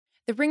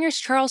The Ringer's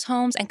Charles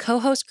Holmes and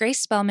co-host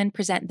Grace Spellman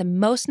present the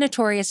most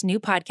notorious new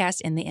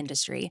podcast in the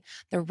industry,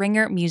 The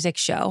Ringer Music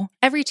Show.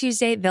 Every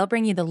Tuesday, they'll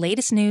bring you the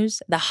latest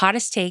news, the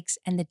hottest takes,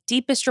 and the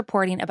deepest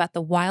reporting about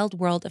the wild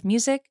world of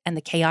music and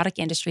the chaotic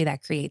industry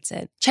that creates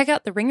it. Check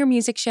out The Ringer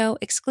Music Show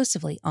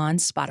exclusively on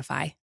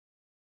Spotify.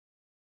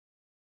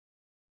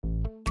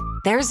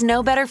 There's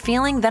no better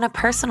feeling than a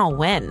personal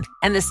win,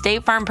 and the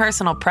State Farm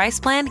Personal Price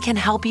Plan can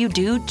help you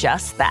do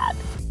just that.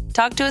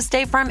 Talk to a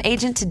State Farm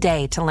agent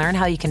today to learn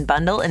how you can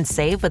bundle and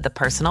save with the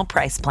Personal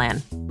Price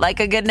Plan.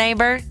 Like a good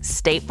neighbor,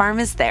 State Farm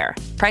is there.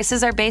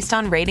 Prices are based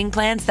on rating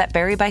plans that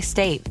vary by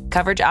state.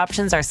 Coverage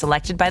options are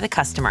selected by the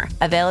customer.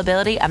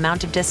 Availability,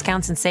 amount of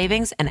discounts and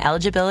savings, and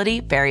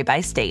eligibility vary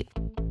by state.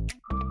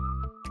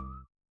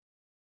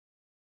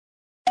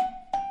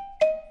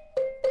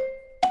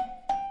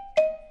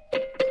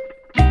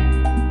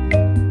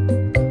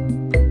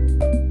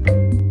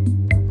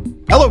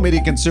 Hello,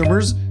 media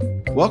consumers.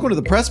 Welcome to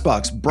the Press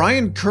Box.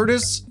 Brian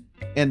Curtis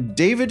and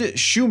David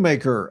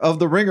Shoemaker of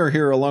The Ringer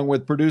here, along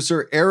with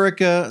producer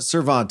Erica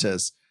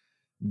Cervantes.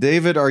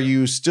 David, are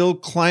you still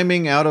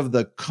climbing out of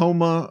the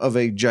coma of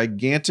a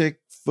gigantic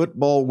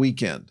football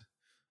weekend?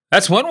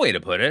 That's one way to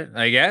put it,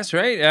 I guess,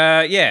 right?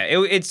 Yeah,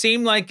 it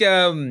seemed like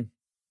I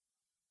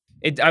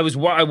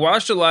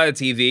watched a lot of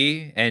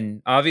TV,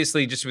 and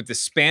obviously just with the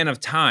span of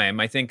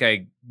time, I think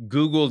I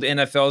Googled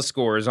NFL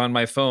scores on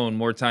my phone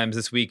more times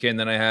this weekend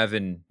than I have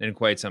in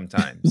quite some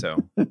time. So,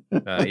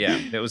 yeah,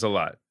 it was a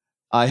lot.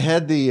 I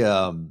had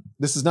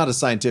this is not a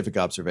scientific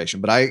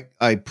observation, but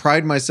I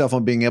pride myself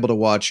on being able to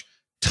watch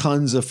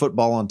tons of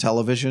football on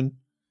television.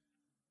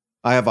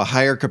 I have a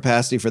higher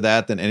capacity for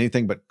that than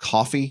anything but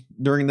coffee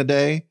during the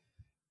day.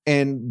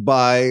 And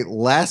by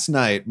last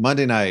night,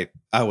 Monday night,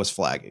 I was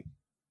flagging.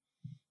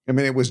 I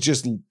mean, it was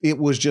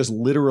just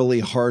literally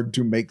hard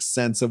to make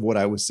sense of what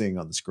I was seeing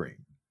on the screen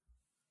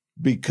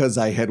because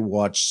I had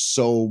watched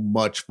so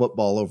much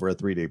football over a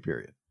 3-day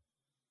period.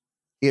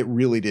 It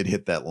really did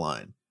hit that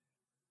line.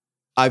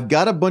 I've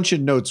got a bunch of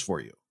notes for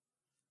you.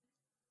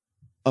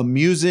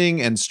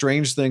 Amusing and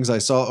strange things I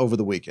saw over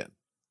the weekend.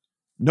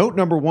 Note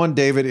number one,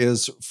 David,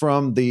 is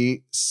from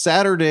the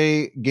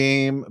Saturday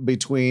game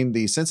between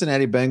the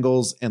Cincinnati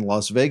Bengals and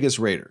Las Vegas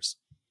Raiders.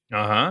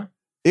 Uh-huh.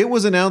 It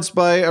was announced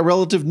by a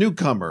relative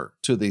newcomer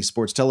to the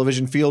sports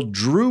television field,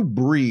 Drew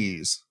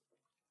Brees.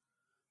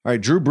 All right,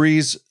 Drew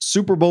Brees,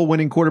 Super Bowl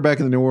winning quarterback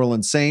of the New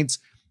Orleans Saints.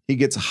 He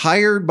gets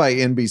hired by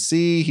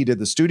NBC. He did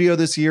the studio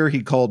this year.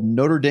 He called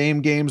Notre Dame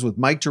games with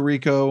Mike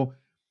Tirico.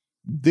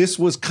 This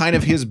was kind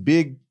of his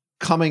big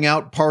coming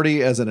out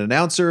party as an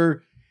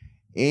announcer,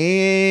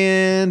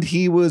 and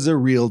he was a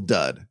real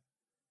dud.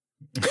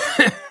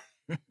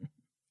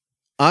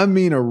 I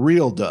mean, a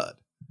real dud.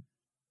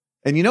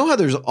 And you know how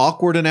there's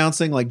awkward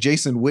announcing, like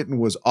Jason Witten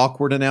was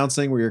awkward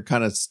announcing, where you're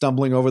kind of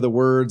stumbling over the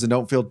words and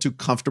don't feel too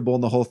comfortable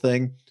in the whole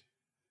thing?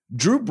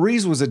 Drew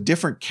Brees was a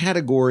different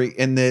category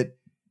in that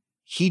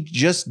he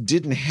just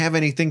didn't have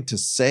anything to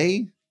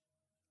say.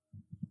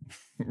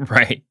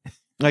 Right.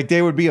 Like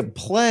there would be a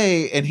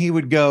play and he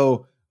would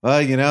go,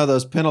 well, you know,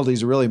 those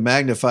penalties are really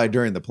magnified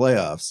during the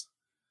playoffs.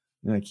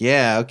 You're like,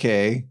 yeah,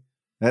 okay.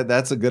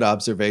 That's a good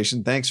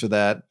observation. Thanks for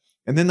that.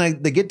 And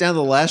then they get down to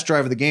the last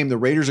drive of the game. The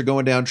Raiders are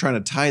going down trying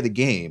to tie the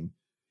game.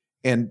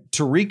 And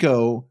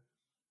Tirico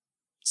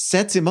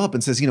sets him up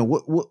and says, you know,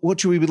 what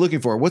should we be looking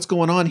for? What's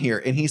going on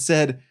here? And he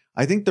said,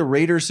 I think the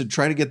Raiders should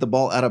try to get the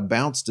ball out of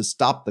bounds to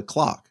stop the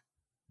clock,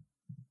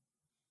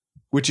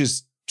 which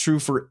is true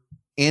for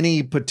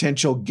any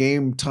potential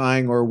game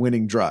tying or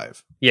winning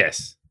drive.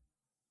 Yes.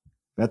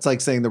 That's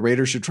like saying the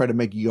Raiders should try to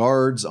make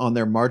yards on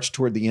their march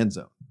toward the end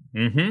zone.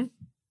 Mm-hmm.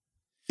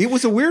 It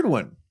was a weird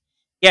one.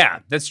 Yeah,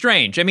 that's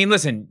strange. I mean,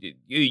 listen,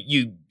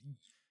 you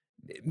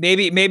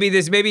maybe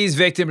he's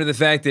victim to the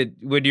fact that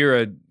when you're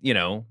a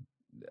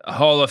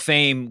Hall of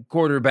Fame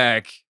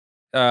quarterback,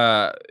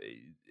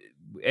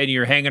 and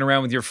you're hanging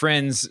around with your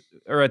friends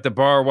or at the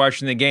bar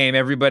watching the game,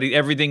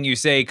 everything you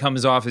say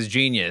comes off as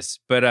genius.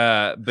 But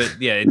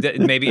yeah,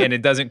 maybe, and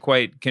it doesn't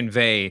quite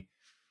convey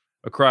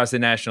across the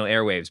national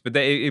airwaves. But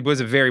it was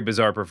a very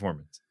bizarre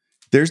performance.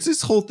 There's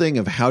this whole thing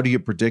of how do you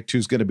predict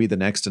who's going to be the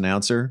next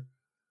announcer?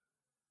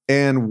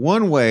 And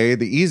one way,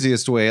 the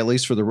easiest way, at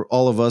least for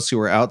all of us who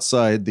are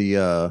outside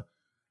the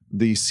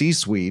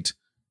C-suite,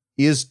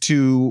 is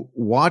to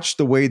watch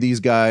the way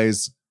these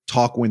guys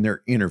talk when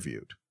they're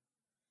interviewed.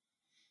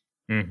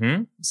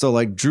 Mm-hmm. So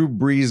like Drew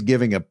Brees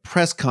giving a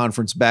press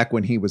conference back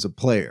when he was a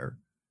player.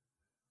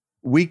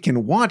 We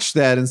can watch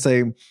that and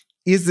say,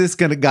 is this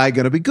guy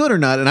going to be good or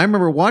not? And I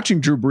remember watching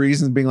Drew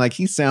Brees and being like,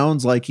 he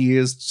sounds like he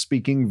is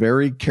speaking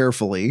very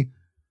carefully,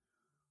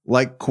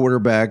 like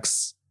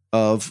quarterbacks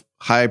of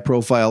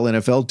high-profile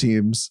NFL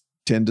teams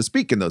tend to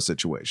speak in those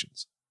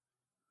situations.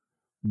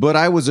 But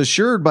I was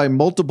assured by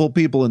multiple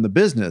people in the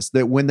business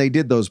that when they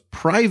did those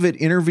private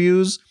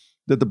interviews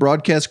that the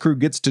broadcast crew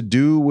gets to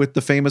do with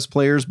the famous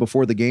players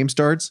before the game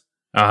starts,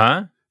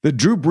 that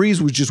Drew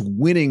Brees was just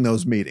winning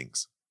those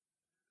meetings.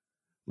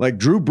 Like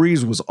Drew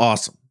Brees was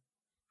awesome.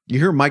 You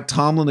hear Mike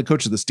Tomlin, the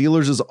coach of the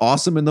Steelers, is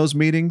awesome in those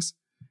meetings.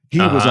 He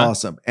was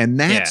awesome. And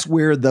that's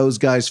where those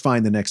guys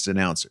find the next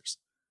announcers.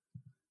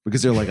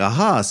 Because they're like,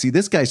 aha, see,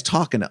 this guy's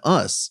talking to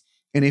us.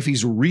 And if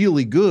he's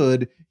really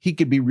good, he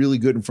could be really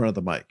good in front of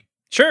the mic.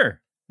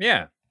 Sure.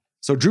 Yeah.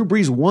 So Drew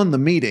Brees won the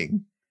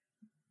meeting.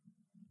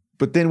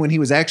 But then when he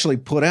was actually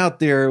put out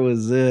there,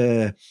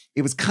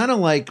 it was kind of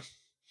like,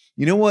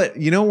 you know what?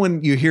 You know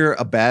when you hear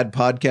a bad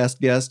podcast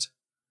guest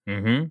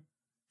and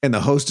the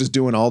host is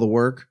doing all the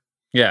work?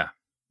 Yeah.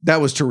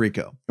 That was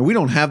Tirico. And we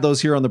don't have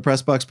those here on the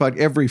Press Box Pod.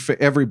 Every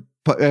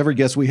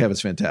guest we have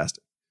is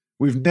fantastic.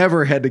 We've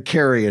never had to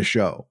carry a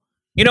show.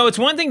 You know, it's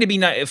one thing to be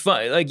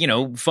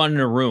fun in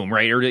a room,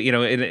 right? Or,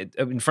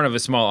 in front of a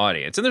small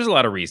audience. And there's a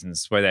lot of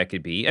reasons why that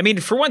could be. I mean,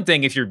 for one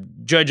thing, if you're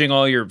judging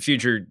all your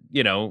future,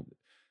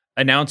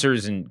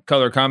 announcers and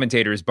color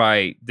commentators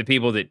by the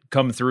people that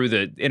come through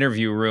the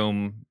interview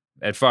room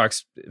at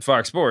Fox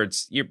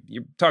Sports, you're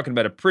talking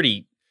about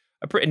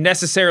a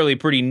necessarily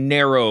pretty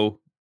narrow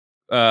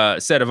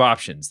set of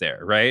options there,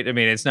 right? I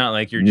mean, it's not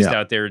like you're just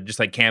out there just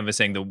like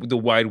canvassing the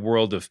wide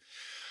world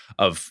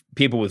of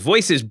people with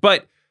voices,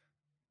 but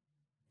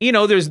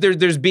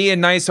there's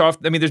being nice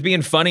there's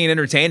being funny and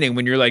entertaining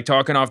when you're like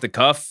talking off the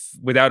cuff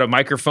without a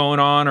microphone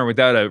on or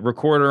without a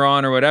recorder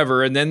on or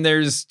whatever. And then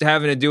there's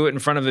having to do it in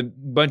front of a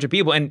bunch of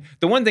people. And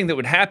the one thing that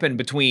would happen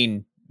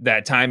between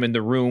that time in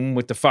the room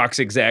with the Fox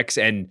execs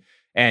and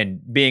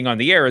being on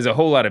the air is a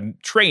whole lot of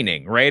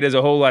training, right? Is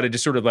a whole lot of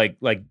just sort of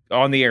like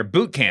on the air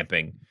boot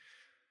camping.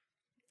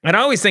 And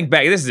I always think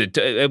back,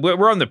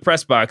 we're on the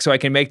press box, so I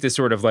can make this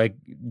sort of like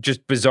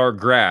just bizarre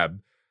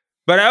grab.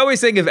 But I always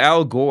think of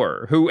Al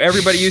Gore, who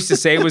everybody used to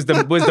say was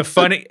the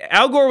funny.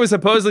 Al Gore was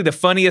supposedly the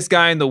funniest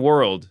guy in the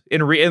world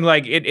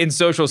in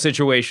social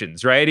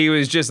situations, right? He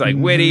was just like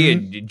witty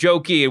and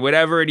jokey and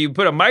whatever. And you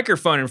put a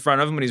microphone in front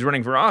of him when he's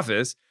running for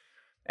office,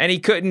 and he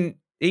couldn't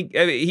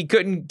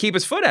keep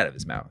his foot out of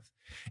his mouth.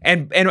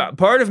 And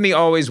part of me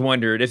always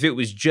wondered if it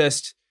was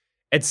just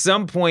at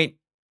some point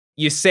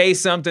you say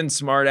something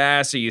smart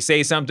ass or you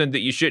say something that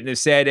you shouldn't have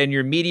said, and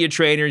your media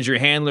trainers, your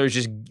handlers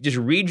just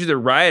read you the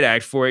riot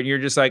act for it, and you're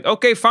just like,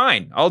 okay,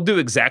 fine, I'll do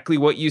exactly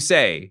what you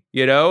say,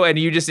 and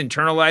you just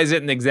internalize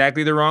it in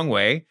exactly the wrong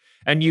way,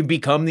 and you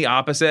become the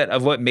opposite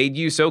of what made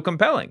you so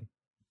compelling.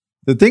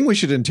 The thing we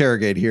should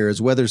interrogate here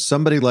is whether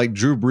somebody like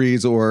Drew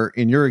Brees or,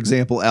 in your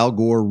example, Al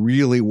Gore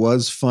really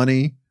was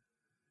funny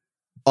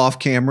off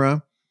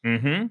camera,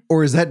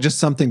 or is that just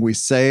something we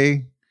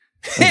say?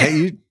 Like,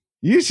 hey,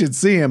 you should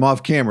see him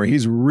off camera.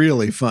 He's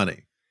really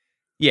funny.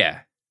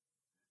 Yeah.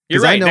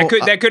 You're right.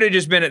 That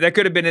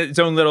could have been its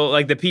own little,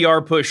 like, the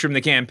PR push from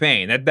the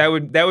campaign. That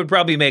would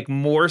probably make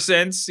more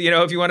sense,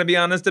 if you want to be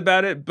honest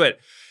about it. But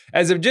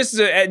as a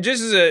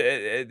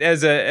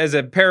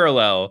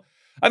parallel,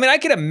 I mean, I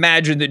can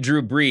imagine that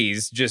Drew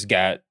Brees just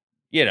got,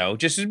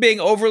 just as being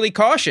overly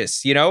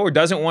cautious, or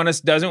doesn't want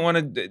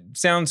to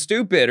sound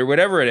stupid or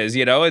whatever it is,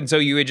 and so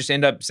you would just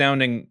end up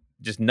sounding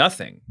just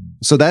nothing.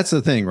 So that's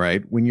the thing,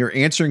 right? When you're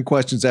answering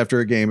questions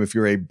after a game, if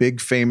you're a big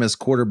famous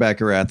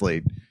quarterback or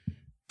athlete,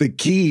 the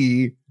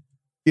key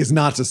is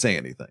not to say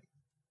anything.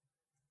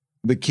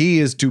 The key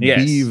is to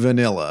be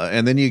vanilla.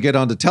 And then you get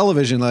onto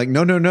television like,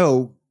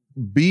 no.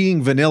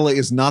 Being vanilla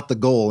is not the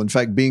goal. In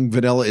fact, being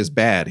vanilla is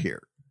bad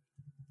here.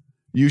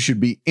 You should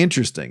be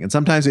interesting. And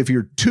sometimes if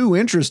you're too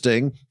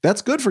interesting,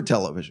 that's good for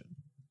television.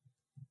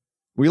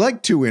 We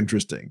like too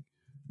interesting.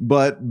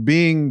 But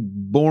being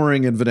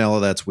boring and vanilla,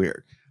 that's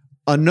weird.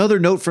 Another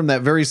note from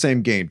that very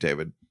same game,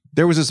 David.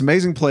 There was this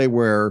amazing play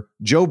where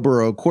Joe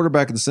Burrow,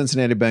 quarterback of the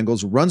Cincinnati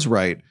Bengals, runs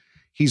right.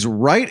 He's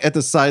right at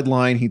the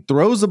sideline. He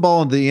throws the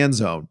ball into the end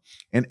zone.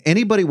 And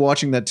anybody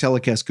watching that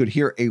telecast could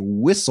hear a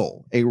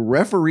whistle, a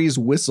referee's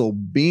whistle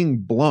being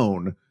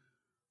blown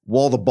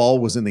while the ball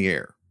was in the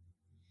air.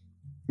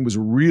 It was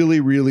a really,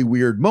 really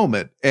weird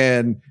moment.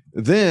 And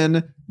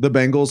then the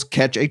Bengals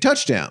catch a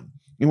touchdown.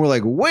 And we're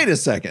like, wait a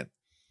second.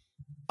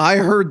 I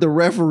heard the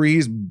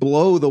referees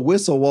blow the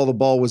whistle while the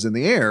ball was in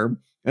the air.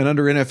 And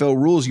under NFL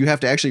rules, you have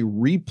to actually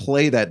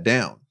replay that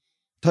down.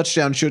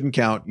 Touchdown shouldn't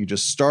count. You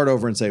just start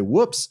over and say,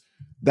 whoops,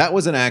 that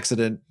was an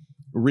accident.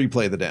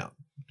 Replay the down.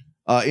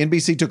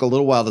 NBC took a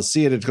little while to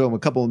see it. It took them a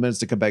couple of minutes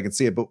to come back and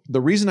see it. But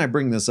the reason I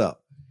bring this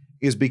up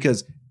is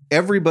because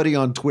everybody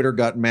on Twitter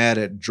got mad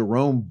at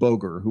Jerome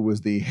Boger, who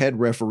was the head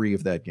referee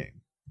of that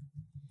game.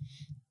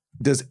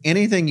 Does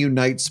anything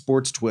unite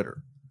sports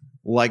Twitter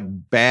like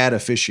bad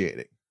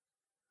officiating?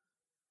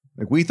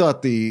 Like, we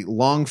thought the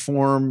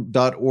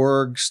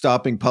longform.org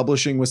stopping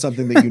publishing was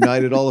something that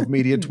united all of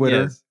media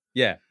Twitter. Yes.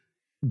 Yeah.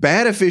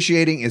 Bad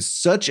officiating is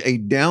such a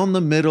down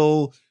the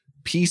middle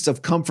piece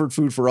of comfort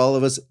food for all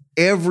of us.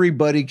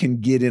 Everybody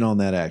can get in on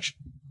that action.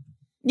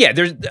 Yeah.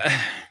 There's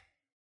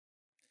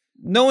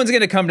no one's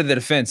going to come to the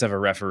defense of a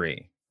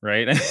referee,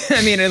 right?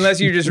 I mean, unless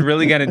you're just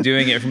really kind of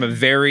doing it from a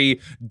very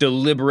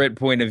deliberate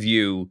point of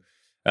view,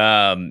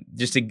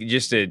 just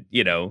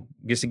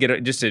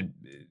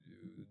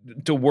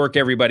to work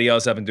everybody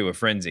else up into a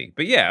frenzy.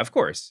 But yeah, of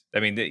course. I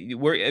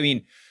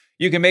mean,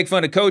 you can make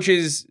fun of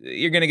coaches,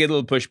 you're going to get a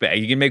little pushback.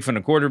 You can make fun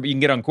of you can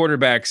get on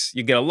quarterbacks,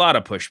 you get a lot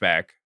of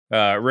pushback.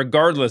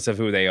 regardless of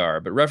who they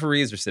are. But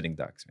referees are sitting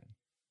ducks, man.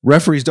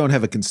 Referees don't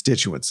have a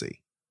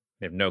constituency.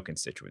 They have no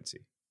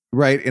constituency.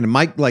 Right. And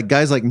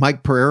guys like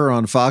Mike Pereira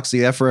on Fox,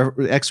 the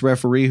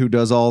ex-referee who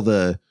does all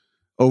the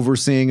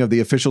overseeing of the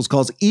officials'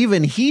 calls,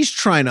 even he's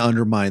trying to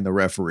undermine the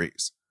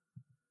referees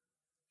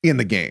in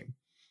the game.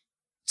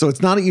 So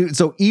it's not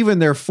so even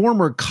their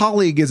former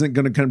colleague isn't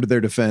going to come to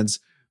their defense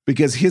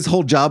because his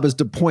whole job is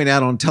to point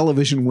out on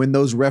television when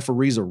those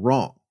referees are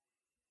wrong.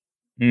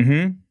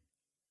 Mm-hmm.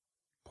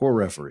 Poor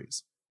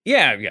referees.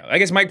 Yeah. I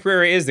guess Mike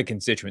Pereira is the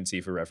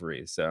constituency for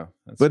referees. So,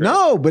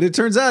 but it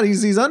turns out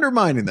he's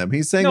undermining them.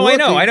 He's saying, no,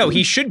 I know.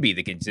 He should be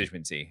the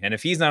constituency. And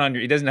if he's not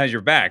he doesn't have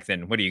your back,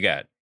 then what do you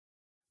got?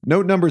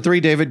 Note number 3,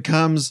 David,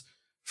 comes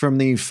from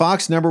the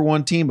Fox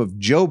 #1 team of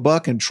Joe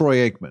Buck and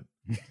Troy Aikman.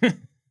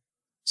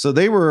 So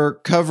they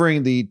were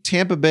covering the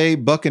Tampa Bay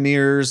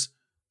Buccaneers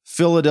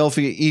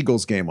Philadelphia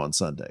Eagles game on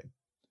Sunday.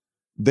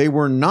 They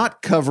were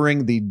not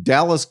covering the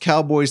Dallas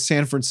Cowboys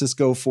San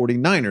Francisco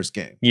 49ers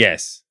game.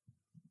 Yes.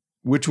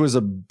 Which was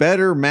a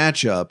better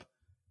matchup.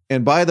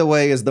 And by the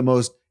way, is the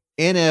most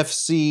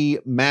NFC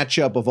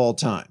matchup of all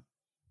time.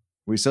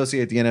 We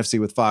associate the NFC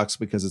with Fox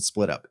because it's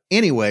split up.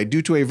 Anyway,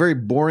 due to a very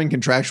boring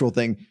contractual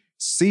thing,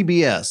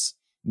 CBS,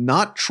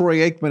 not Troy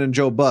Aikman and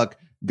Joe Buck,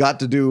 got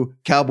to do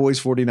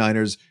Cowboys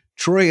 49ers.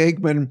 Troy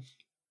Aikman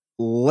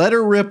let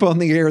her rip on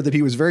the air that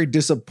he was very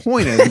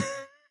disappointed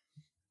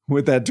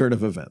with that turn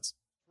of events.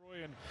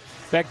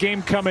 That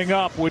game coming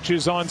up, which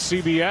is on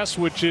CBS,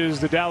 which is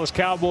the Dallas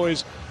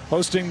Cowboys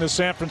hosting the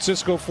San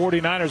Francisco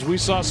 49ers. We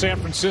saw San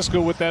Francisco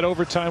with that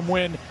overtime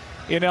win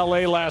in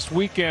L.A. last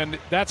weekend.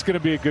 That's going to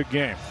be a good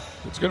game.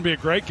 It's going to be a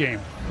great game.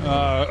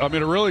 A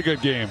really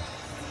good game.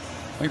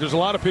 I think there's a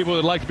lot of people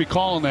that like to be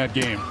calling that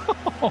game.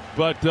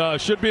 But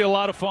should be a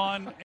lot of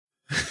fun.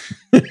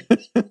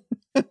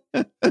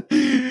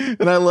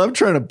 And I love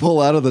trying to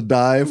pull out of the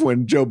dive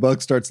when Joe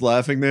Buck starts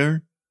laughing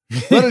there.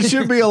 But it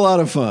should be a lot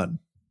of fun.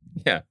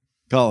 Yeah.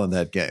 Calling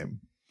that game.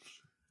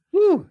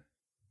 Whew.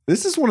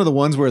 This is one of the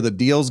ones where the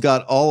deals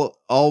got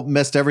all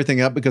messed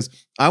everything up because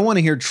I want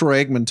to hear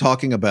Troy Aikman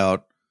talking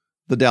about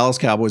the Dallas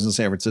Cowboys and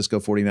San Francisco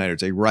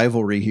 49ers, a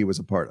rivalry he was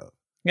a part of.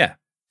 Yeah.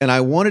 And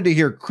I wanted to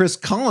hear Chris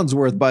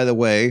Collinsworth, by the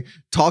way,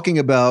 talking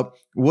about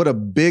what a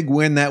big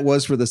win that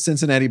was for the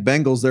Cincinnati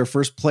Bengals, their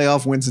first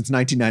playoff win since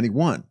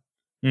 1991.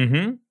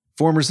 Mm-hmm.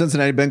 Former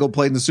Cincinnati Bengal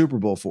played in the Super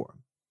Bowl for him.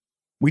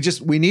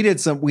 We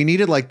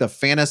needed like the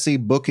fantasy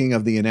booking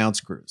of the announce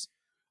crews.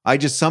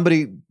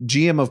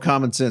 GM of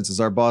common sense, as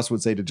our boss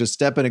would say, to just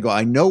step in and go,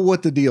 I know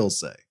what the deals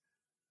say,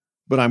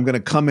 but I'm going to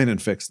come in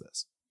and fix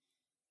this.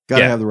 Got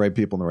to have the right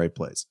people in the right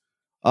place.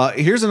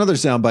 Here's another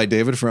soundbite,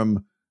 David,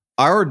 from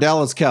our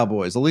Dallas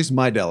Cowboys, at least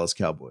my Dallas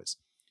Cowboys.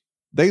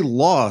 They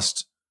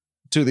lost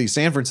to the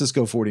San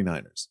Francisco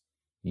 49ers.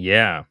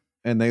 Yeah.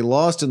 And they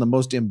lost in the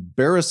most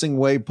embarrassing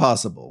way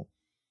possible,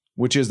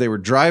 which is they were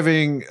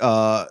driving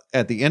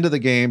at the end of the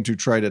game to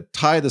try to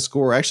tie the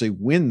score, actually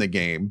win the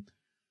game.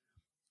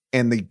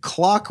 And the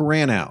clock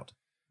ran out.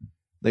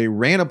 They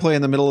ran a play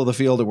in the middle of the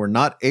field and were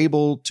not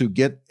able to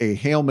get a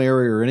Hail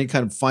Mary or any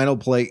kind of final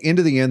play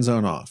into the end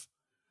zone off.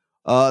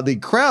 The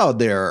crowd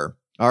there,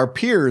 our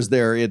peers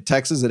there in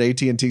Texas at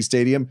AT&T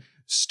Stadium,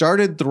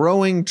 started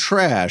throwing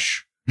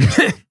trash.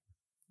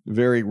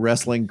 Very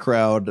wrestling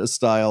crowd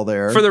style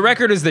there. For the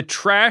record, is the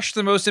trash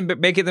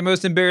make it the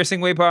most embarrassing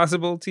way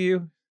possible to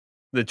you?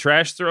 The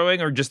trash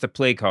throwing or just the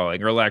play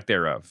calling or lack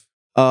thereof?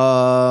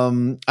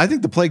 I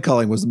think the play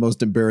calling was the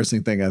most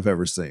embarrassing thing I've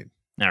ever seen.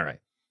 All right.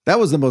 That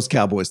was the most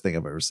Cowboys thing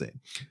I've ever seen.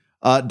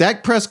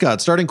 Dak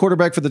Prescott, starting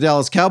quarterback for the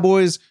Dallas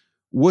Cowboys,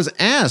 was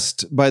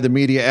asked by the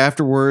media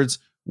afterwards,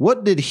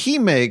 what did he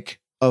make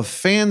of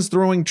fans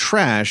throwing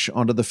trash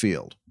onto the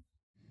field?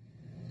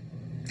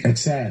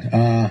 It's sad.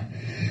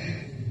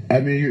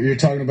 You're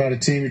talking about a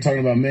team, you're talking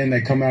about men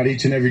that come out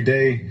each and every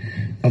day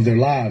of their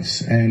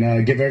lives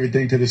and give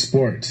everything to the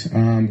sport,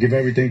 give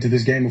everything to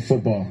this game of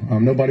football.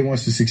 Nobody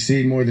wants to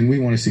succeed more than we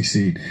want to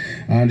succeed.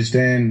 I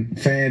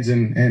understand fans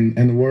and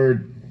the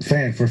word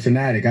fan for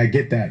fanatic. I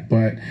get that.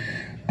 But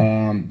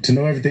to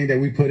know everything that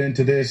we put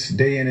into this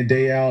day in and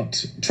day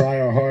out, try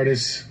our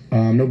hardest.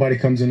 Nobody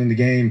comes in the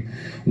game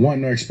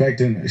wanting or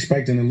expecting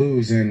to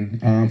lose.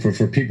 And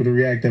for people to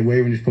react that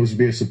way when you're supposed to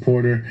be a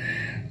supporter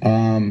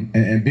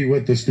and be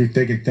with us through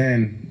thick and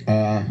thin,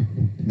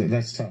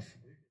 that's tough.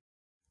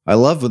 I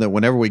love that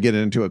whenever we get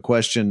into a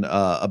question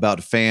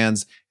about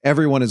fans,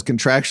 everyone is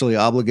contractually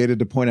obligated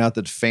to point out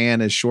that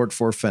fan is short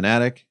for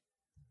fanatic.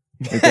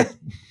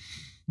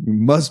 You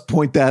must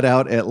point that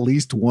out at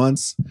least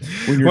once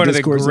when you're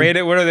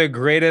discoursing. One of the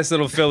greatest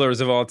little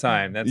fillers of all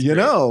time. That's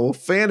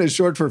fan is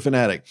short for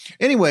fanatic.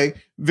 Anyway,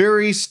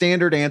 very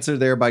standard answer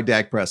there by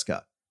Dak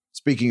Prescott.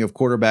 Speaking of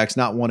quarterbacks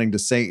not wanting to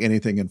say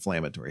anything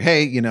inflammatory.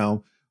 Hey,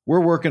 we're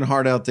working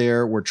hard out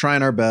there. We're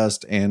trying our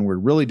best, and we're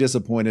really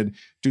disappointed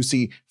to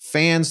see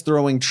fans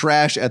throwing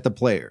trash at the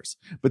players.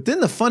 But then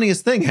the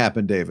funniest thing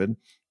happened, David.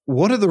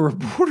 One of the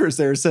reporters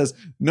there says,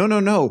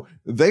 no,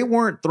 they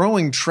weren't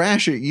throwing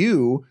trash at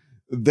you.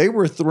 They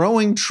were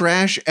throwing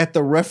trash at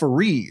the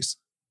referees.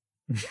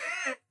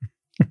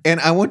 And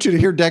I want you to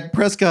hear Dak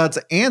Prescott's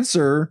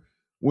answer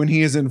when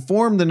he is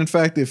informed that, in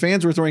fact, the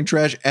fans were throwing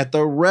trash at the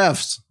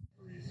refs.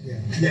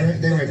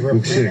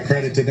 Well, shit,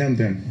 credit to them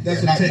then.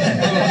 That's a take.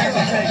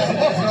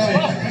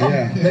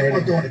 Yeah. They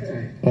were doing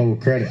it. Oh,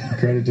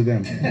 credit to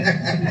them.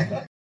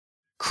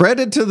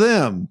 Credit to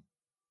them.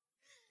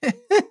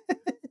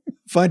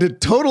 Find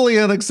it totally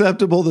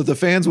unacceptable that the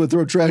fans would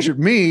throw trash at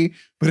me,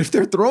 but if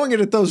they're throwing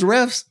it at those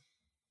refs,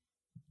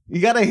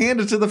 you got to hand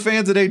it to the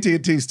fans at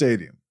AT&T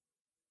Stadium.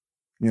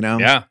 You know?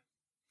 Yeah.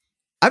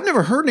 I've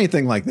never heard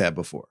anything like that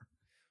before.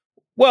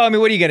 Well, I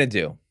mean, what are you going to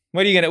do?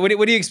 What do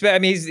you expect? I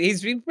mean,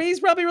 he's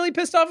probably really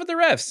pissed off at the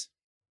refs.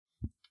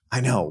 I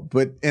know,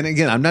 but, and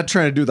again, I'm not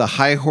trying to do the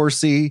high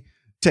horsey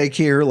take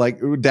here. Like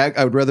Dak,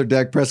 I would rather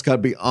Dak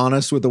Prescott be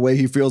honest with the way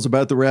he feels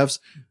about the refs,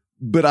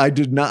 but I've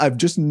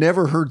just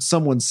never heard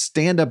someone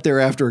stand up there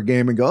after a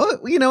game and go,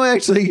 oh, you know,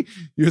 actually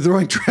you're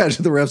throwing trash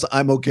at the refs.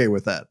 I'm okay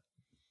with that.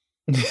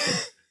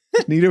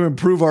 Need to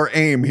improve our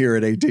aim here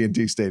at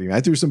AT&T Stadium. I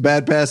threw some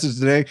bad passes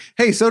today.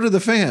 Hey, so did the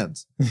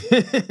fans.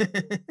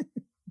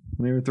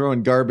 They were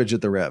throwing garbage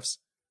at the refs.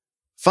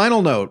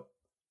 Final note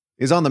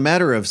is on the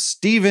matter of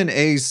Stephen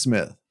A.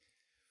 Smith.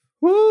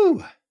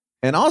 Woo!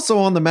 And also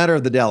on the matter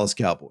of the Dallas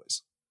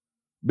Cowboys.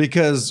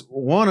 Because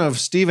one of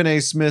Stephen A.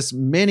 Smith's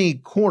many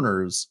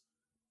corners,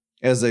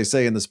 as they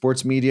say in the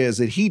sports media, is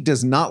that he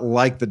does not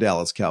like the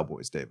Dallas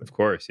Cowboys, David. Of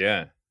course,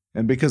 yeah.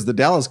 And because the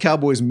Dallas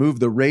Cowboys move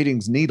the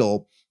ratings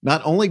needle,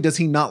 not only does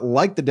he not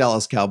like the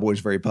Dallas Cowboys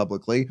very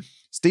publicly,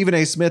 Stephen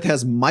A. Smith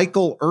has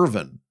Michael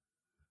Irvin,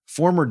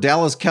 former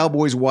Dallas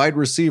Cowboys wide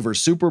receiver,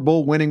 Super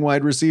Bowl winning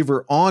wide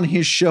receiver, on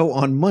his show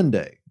on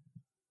Monday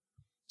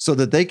so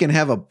that they can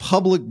have a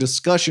public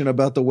discussion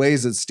about the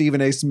ways that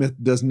Stephen A. Smith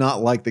does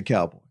not like the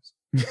Cowboys.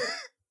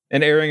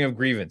 An airing of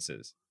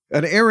grievances.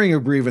 An airing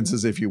of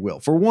grievances, if you will,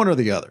 for one or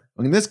the other.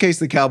 In this case,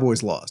 the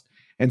Cowboys lost.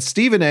 And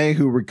Stephen A.,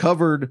 who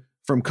recovered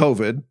from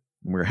COVID,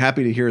 and we're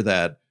happy to hear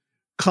that,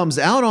 comes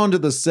out onto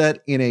the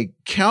set in a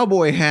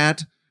cowboy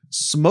hat,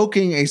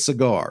 smoking a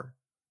cigar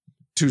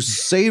to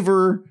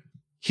savor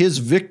his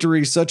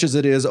victory, such as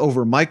it is,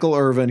 over Michael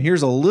Irvin.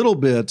 Here's a little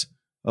bit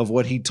of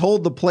what he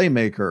told the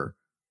Playmaker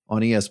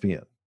on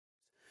ESPN.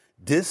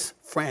 This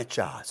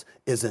franchise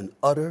is an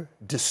utter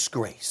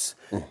disgrace.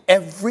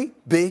 Every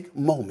big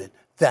moment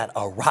that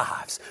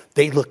arrives,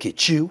 they look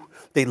at you,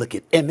 they look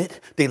at Emmett,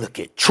 they look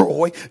at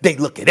Troy, they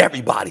look at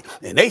everybody,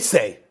 and they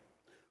say,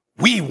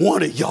 we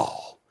one of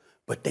y'all.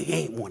 But they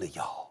ain't one of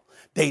y'all.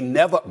 They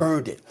never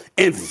earned it.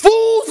 And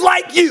fools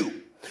like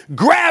you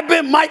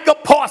grabbing Micah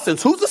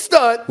Parsons, who's a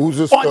stud,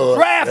 on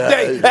draft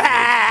day.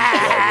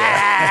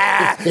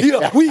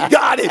 Yeah, we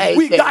got it.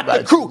 We got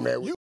the crew.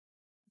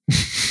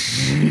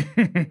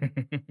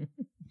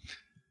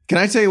 Can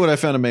I tell you what I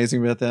found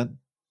amazing about that?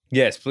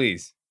 Yes,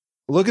 please.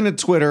 Looking at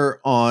Twitter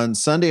on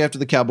Sunday after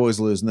the Cowboys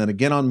lose, and then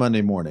again on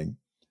Monday morning,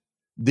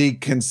 the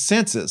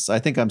consensus, I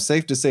think I'm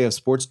safe to say, of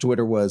sports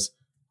Twitter was,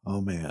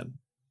 oh man,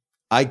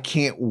 I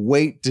can't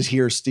wait to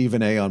hear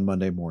Stephen A. on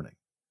Monday morning.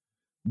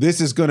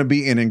 This is going to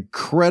be an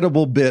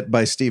incredible bit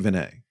by Stephen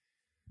A.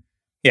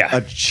 Yeah.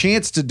 A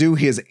chance to do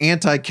his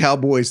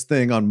anti-Cowboys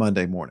thing on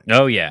Monday morning.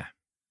 Oh, yeah.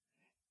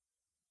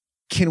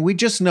 Can we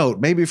just note,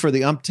 maybe for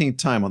the umpteenth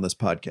time on this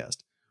podcast,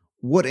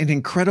 what an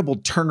incredible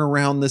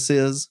turnaround this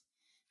is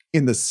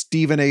in the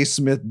Stephen A.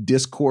 Smith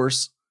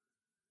discourse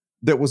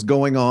that was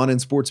going on in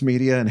sports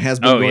media and has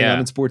been going on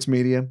in sports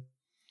media?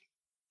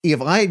 If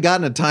I had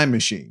gotten a time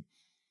machine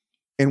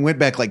and went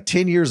back like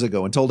 10 years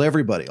ago and told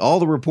everybody, all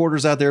the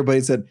reporters out there, everybody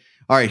said,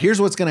 all right,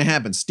 here's what's going to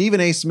happen. Stephen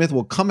A. Smith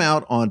will come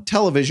out on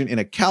television in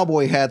a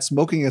cowboy hat,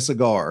 smoking a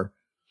cigar,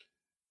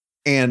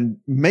 and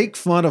make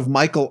fun of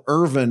Michael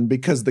Irvin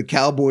because the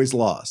Cowboys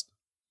lost.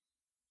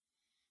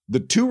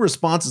 The two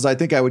responses I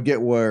think I would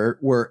get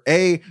were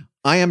A,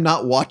 I am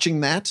not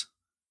watching that,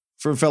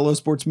 from fellow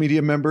sports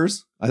media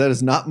members. That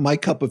is not my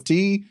cup of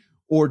tea.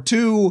 Or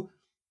two,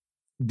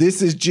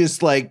 this is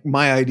just like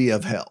my idea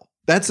of hell.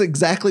 That's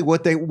exactly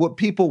what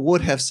people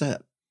would have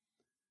said.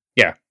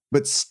 Yeah.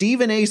 But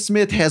Stephen A.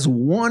 Smith has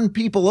won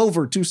people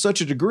over to such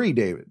a degree,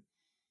 David,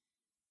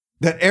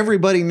 that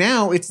everybody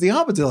now, it's the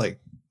opposite. Like,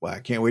 well, I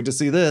can't wait to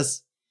see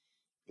this.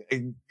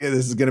 This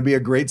is going to be a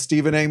great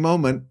Stephen A.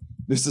 moment.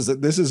 This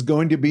is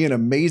going to be an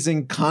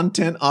amazing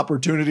content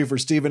opportunity for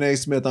Stephen A.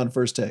 Smith on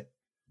First Take.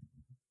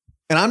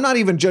 And I'm not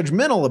even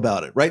judgmental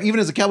about it, right?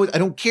 Even as a Cowboy, I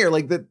don't care.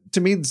 Like that,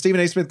 to me,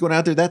 Stephen A. Smith going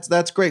out there,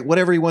 that's great.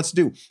 Whatever he wants to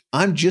do.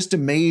 I'm just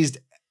amazed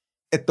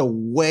at the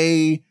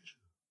way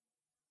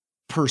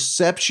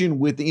perception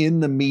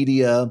within the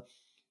media,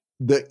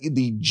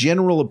 the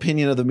general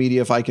opinion of the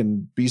media, if I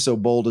can be so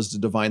bold as to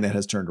divine that,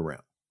 has turned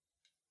around.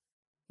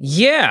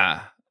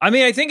 Yeah. I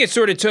mean, I think it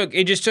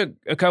just took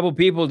a couple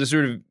people to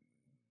sort of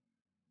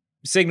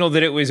signal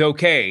that it was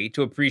okay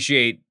to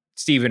appreciate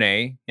Stephen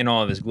A. in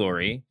all of his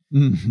glory.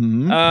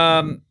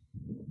 Mm-hmm.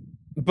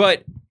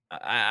 But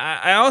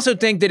I also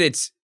think that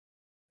it's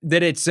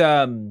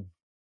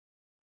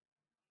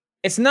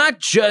not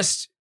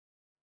just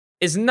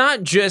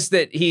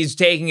that he's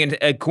taking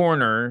a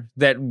corner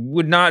that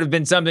would not have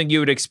been something you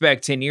would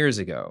expect 10 years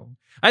ago.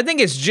 I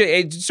think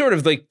it's sort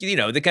of like,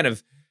 the kind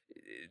of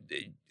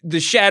the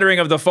shattering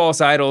of the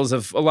false idols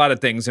of a lot of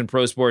things in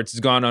pro sports has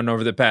gone on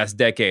over the past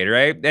decade,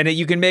 right? And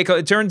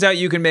it turns out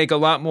you can make a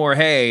lot more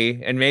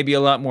hay and maybe a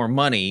lot more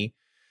money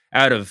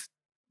out of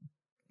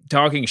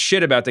talking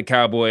shit about the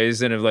Cowboys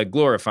than of like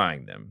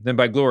glorifying them, than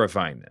by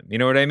glorifying them. You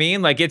know what I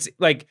mean? Like it's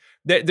like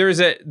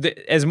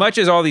as much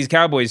as all these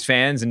Cowboys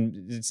fans,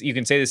 and you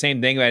can say the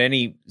same thing about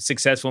any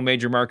successful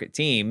major market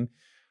team,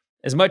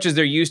 as much as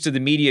they're used to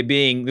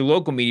the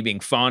local media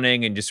being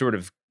fawning and just sort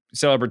of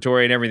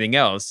celebratory and everything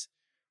else,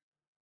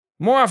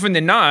 more often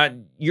than not,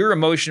 your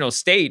emotional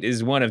state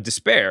is one of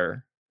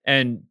despair.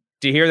 And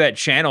to hear that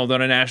channeled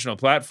on a national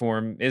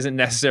platform isn't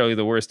necessarily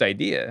the worst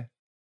idea.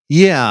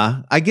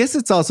 Yeah, I guess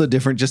it's also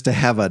different just to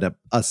have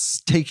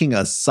taking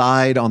a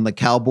side on the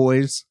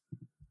Cowboys.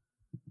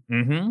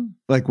 Mm-hmm.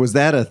 Like, was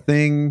that a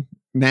thing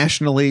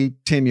nationally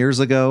 10 years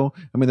ago?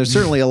 I mean, there's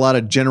certainly a lot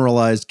of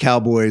generalized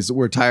Cowboys.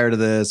 We're tired of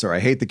this, or I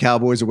hate the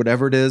Cowboys, or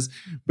whatever it is.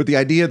 But the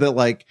idea that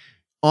like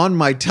on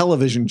my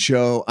television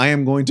show, I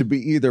am going to be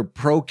either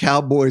pro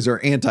Cowboys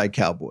or anti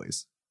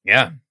Cowboys.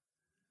 Yeah.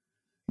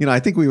 I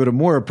think we would have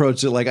more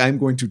approached it like I'm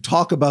going to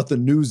talk about the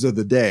news of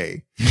the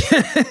day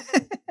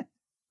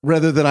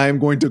rather than I am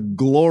going to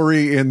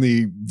glory in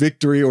the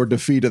victory or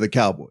defeat of the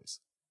Cowboys.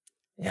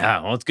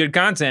 Yeah. Well, it's good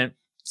content.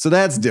 So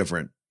that's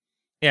different.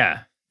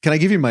 Yeah. Can I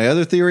give you my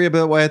other theory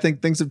about why I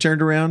think things have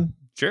turned around?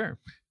 Sure.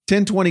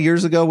 10, 20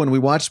 years ago, when we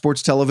watched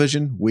sports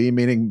television, we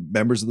meaning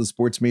members of the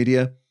sports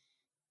media,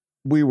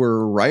 we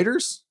were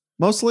writers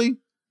mostly.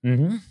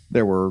 Mm-hmm.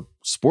 There were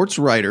sports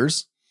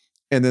writers,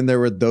 and then there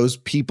were those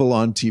people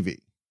on TV.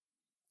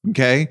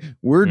 Okay.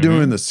 We're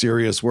doing the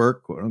serious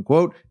work, quote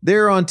unquote.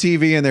 They're on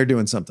TV and they're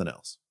doing something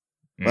else.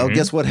 Well,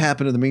 guess what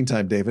happened in the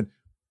meantime, David?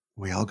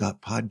 We all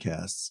got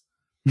podcasts.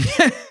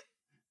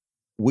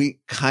 We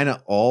kind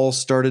of all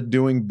started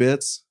doing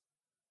bits,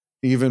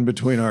 even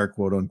between our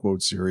quote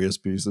unquote serious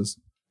pieces.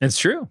 It's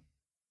true.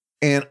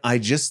 And I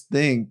just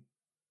think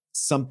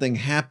something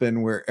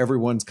happened where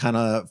everyone's kind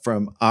of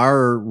from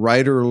our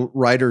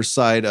writer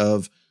side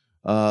of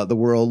the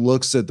world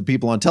looks at the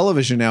people on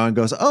television now and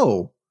goes,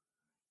 oh,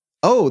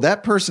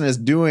 that person is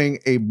doing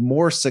a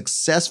more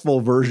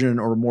successful version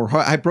or more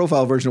high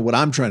profile version of what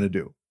I'm trying to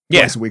do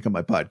twice a week on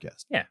my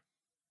podcast. Yeah.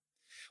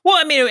 Well,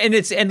 I mean,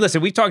 and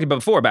listen, we've talked about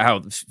before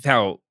about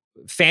how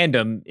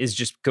fandom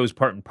goes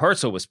part and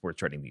parcel with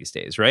sports writing these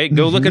days, right?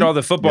 Go look at all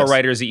the football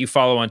writers that you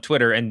follow on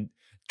Twitter and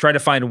try to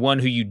find one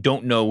who you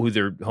don't know who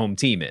their home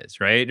team is,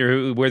 right?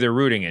 Or where their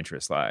rooting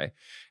interests lie.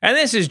 And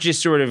this is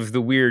just sort of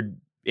the weird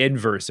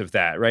inverse of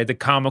that, right? The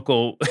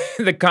comical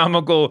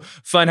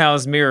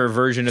funhouse mirror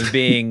version of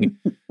being,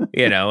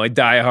 a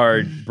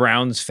diehard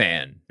Browns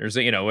fan. There's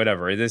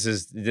whatever. This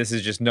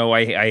is just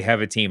I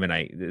have a team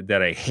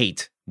that I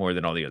hate more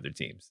than all the other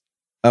teams.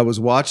 I was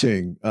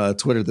watching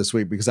Twitter this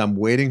week because I'm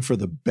waiting for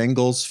the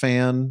Bengals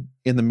fan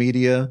in the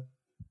media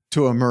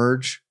to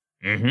emerge.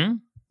 Mm-hmm.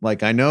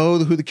 Like, I know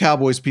who the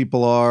Cowboys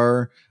people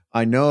are.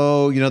 I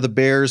know, the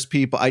Bears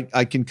people.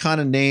 I can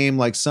kind of name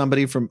like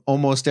somebody from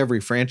almost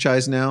every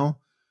franchise now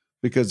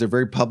because they're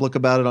very public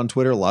about it on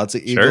Twitter. Lots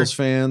of Eagles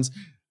fans.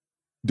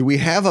 Do we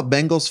have a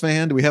Bengals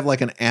fan? Do we have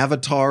like an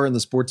avatar in the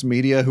sports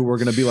media who we're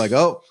going to be like,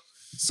 oh,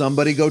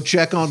 somebody go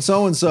check on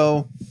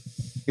so-and-so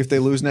if they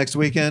lose next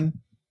weekend?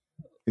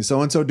 Is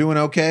so-and-so doing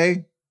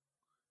okay?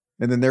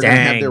 And then they're going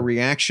to have their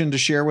reaction to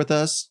share with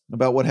us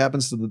about what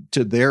happens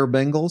to their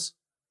Bengals.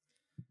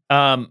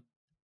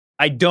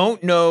 I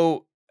don't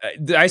know.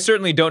 I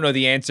certainly don't know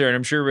the answer, and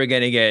I'm sure we're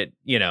going to get,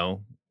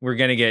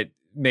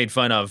 made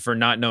fun of for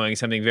not knowing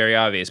something very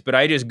obvious. But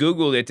I just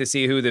Googled it to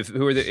see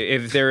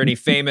if there are any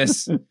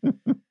famous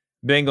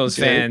Bengals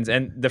fans,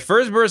 and the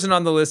first person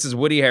on the list is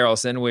Woody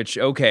Harrelson, which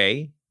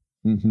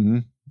Mm-hmm.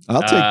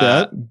 I'll take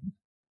that.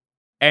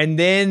 And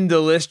then the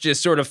list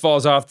just sort of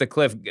falls off the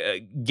cliff.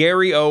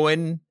 Gary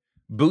Owen,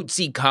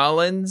 Bootsy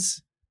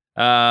Collins.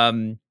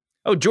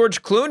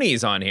 George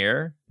Clooney's on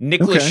here. Nick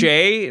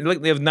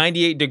Lachey of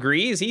 98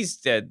 Degrees. He's,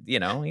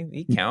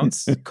 he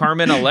counts.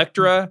 Carmen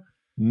Electra.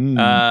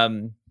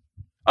 Kirk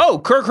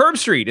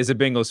Herbstreit is a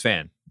Bengals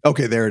fan.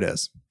 Okay, there it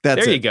is.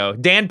 There you go.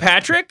 Dan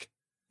Patrick.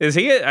 Is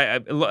he?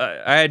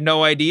 I had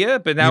no idea,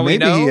 but now we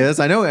know. Maybe he is.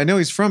 I know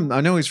he's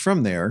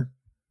from there,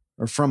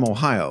 or from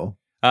Ohio.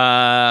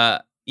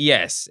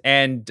 Yes,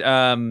 and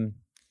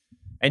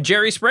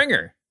Jerry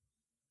Springer.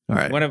 All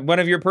right, one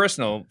of your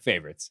personal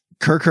favorites.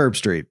 Kirk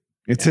Herbstreit.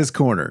 It's his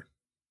corner.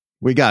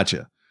 We got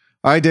you.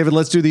 All right, David,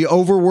 let's do the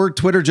overworked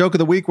Twitter joke of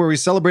the week where we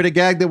celebrate a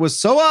gag that was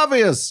so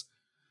obvious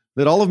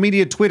that all of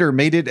media Twitter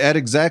made it at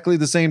exactly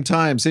the same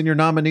time. Send your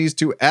nominees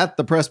to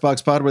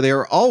 @ThePressBoxPod, where they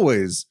are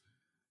always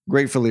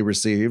gratefully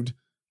received.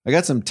 I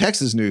got some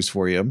Texas news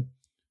for you.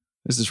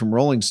 This is from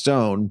Rolling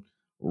Stone.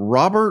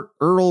 Robert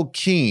Earl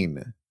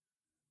Keen,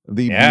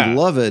 the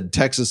beloved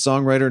Texas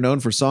songwriter known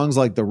for songs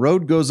like The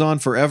Road Goes On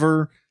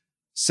Forever,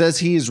 says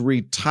he is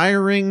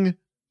retiring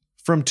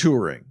from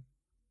touring.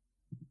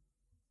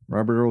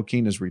 Robert Earl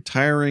Keen is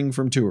retiring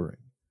from touring.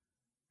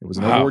 It was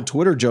an overworked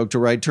Twitter joke to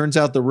write. Turns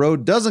out the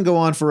road doesn't go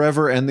on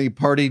forever and the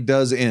party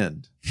does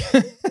end.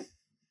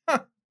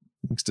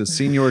 Thanks to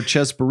Senor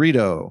Chess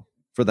Burrito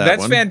for that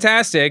That's one.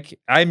 fantastic.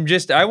 I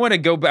want to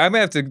go. I'm gonna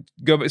have to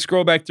go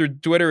scroll back through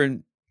Twitter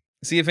and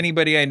see if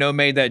anybody I know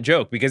made that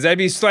joke, because I'd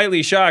be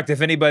slightly shocked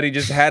if anybody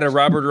just had a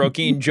Robert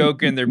Roquin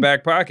joke in their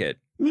back pocket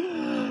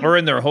or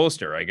in their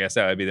holster. I guess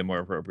that would be the more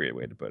appropriate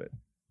way to put it.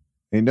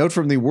 A note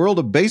from the world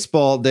of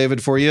baseball,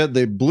 David, for you.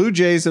 The Blue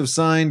Jays have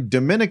signed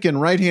Dominican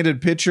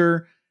right-handed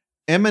pitcher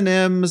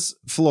Eminems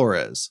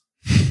Flores.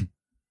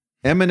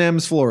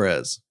 Eminems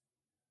Flores.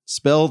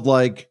 Spelled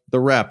like the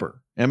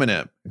rapper.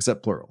 Eminem,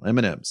 except plural.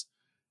 Eminems.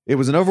 It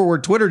was an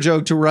overword Twitter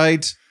joke to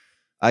write,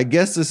 I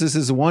guess this is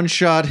his one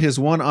shot, his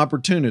one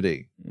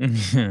opportunity.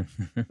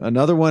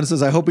 Another one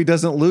says, I hope he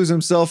doesn't lose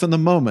himself in the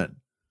moment.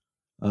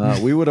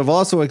 We would have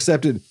also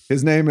accepted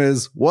his name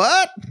is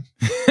what?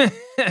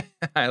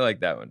 I like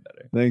that one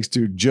better. Thanks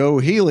to Joe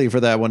Healy for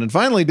that one. And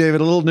finally,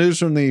 David, a little news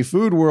from the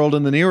food world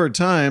in the New York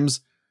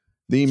Times.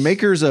 The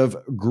makers of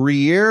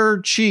Gruyere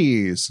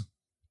cheese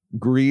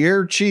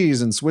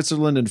in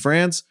Switzerland and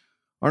France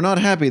are not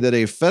happy that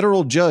a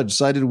federal judge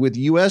sided with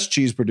U.S.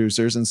 cheese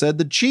producers and said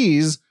the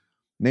cheese,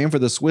 named for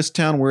the Swiss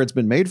town where it's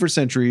been made for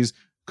centuries,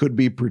 could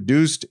be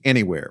produced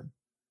anywhere.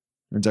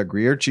 Turns out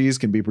Gruyere cheese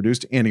can be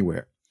produced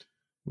anywhere. It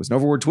was an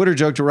overword Twitter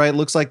joke to write,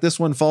 looks like this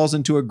one falls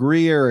into a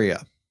Gruyere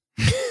area.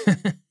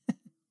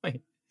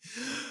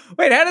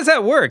 Wait, how does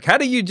that work?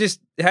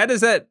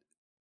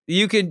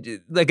 You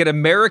could, like, an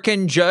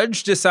American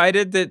judge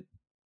decided that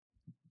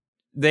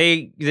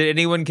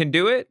anyone can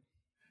do it?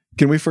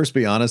 Can we first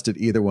be honest? Did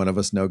either one of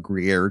us know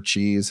Gruyere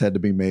cheese had to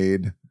be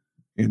made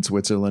in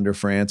Switzerland or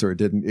France, or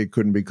it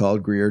couldn't be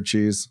called Gruyere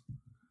cheese?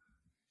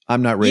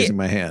 I'm not raising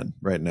my hand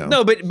right now.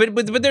 No, but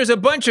there's a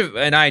bunch of,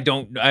 and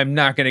I'm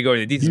not going to go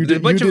into the details.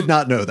 You did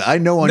not know that. I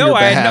know on your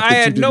behalf I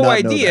that had you no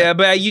did not idea, know that.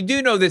 but you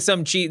do know that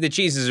the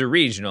cheeses are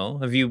regional.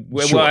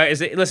 Sure.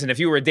 Listen, if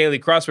you were a daily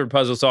crossword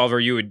puzzle solver,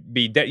 you'd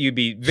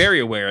be very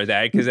aware of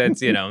that, because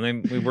that's,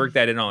 we work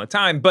that in all the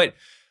time. But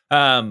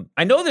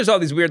I know there's all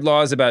these weird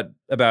laws about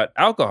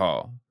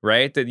alcohol,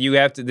 right?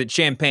 That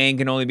champagne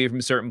can only be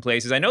from certain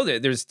places. I know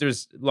that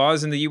there's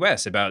laws in the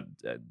U.S. about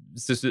the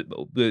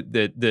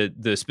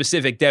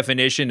specific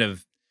definition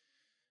of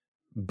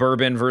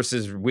bourbon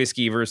versus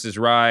whiskey versus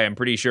rye. I'm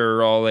pretty sure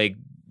are all like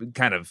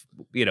kind of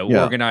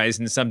organized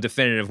in some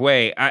definitive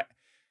way.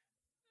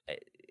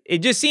 It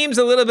just seems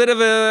a little bit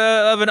of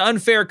an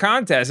unfair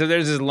contest. If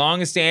there's this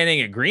long-standing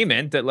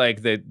agreement that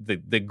like the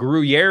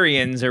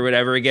Gruyerians or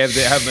whatever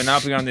have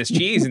monopoly on this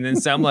cheese, and then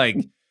some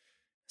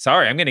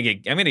sorry, I'm gonna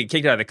get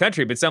kicked out of the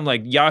country, but some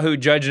like Yahoo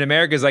judge in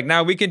America is like,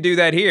 no, we can do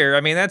that here.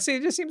 I mean, it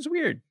just seems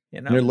weird.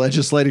 They're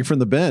legislating from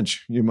the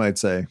bench, you might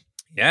say.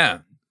 Yeah.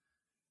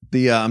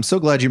 I'm so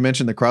glad you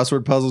mentioned the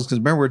crossword puzzles, because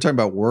remember we were talking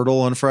about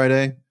Wordle on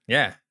Friday?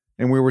 Yeah.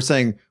 And we were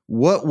saying,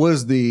 what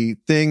was the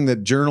thing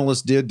that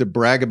journalists did to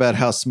brag about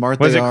how smart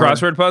they are? Was it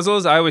crossword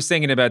puzzles? I was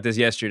thinking about this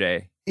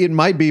yesterday. It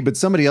might be, but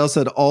somebody else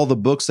said all the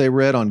books they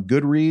read on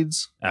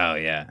Goodreads. Oh,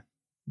 yeah.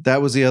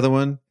 That was the other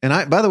one.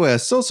 And by the way, I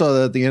still saw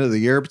that at the end of the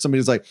year. But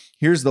somebody's like,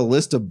 here's the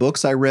list of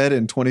books I read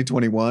in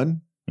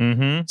 2021.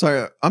 Mm-hmm.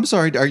 Sorry, I'm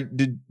sorry.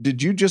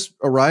 Did you just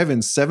arrive in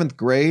 7th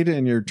grade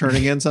and you're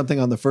turning in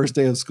something on the first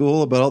day of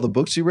school about all the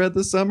books you read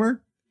this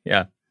summer?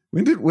 Yeah.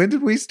 When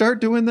did we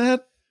start doing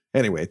that?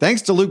 Anyway,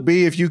 thanks to Luke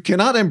B. If you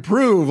cannot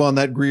improve on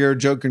that Gruyere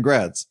joke,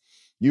 congrats.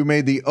 You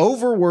made the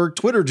overworked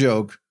Twitter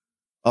joke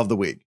of the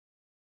week.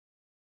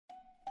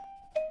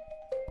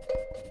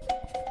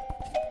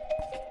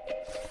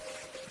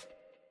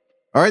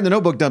 All right, the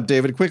notebook dump,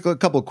 David. A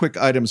couple quick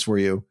items for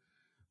you.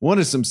 One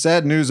is some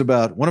sad news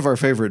about one of our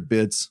favorite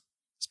bits.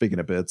 Speaking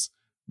of bits,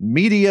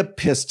 media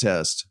piss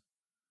test.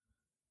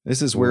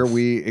 This is where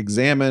we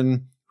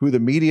examine who the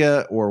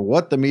media or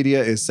what the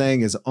media is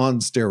saying is on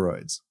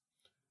steroids.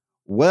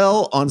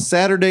 Well, on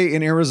Saturday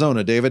in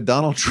Arizona, David,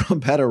 Donald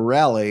Trump had a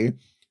rally,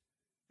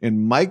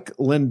 and Mike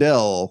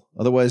Lindell,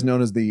 otherwise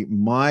known as the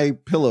My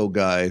Pillow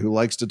guy, who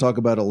likes to talk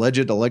about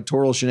alleged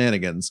electoral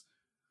shenanigans,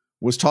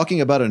 was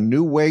talking about a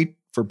new way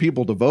for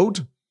people to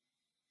vote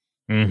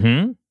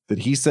that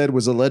he said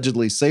was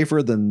allegedly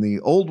safer than the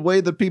old way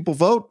that people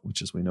vote,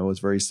 which, as we know, is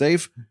very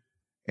safe.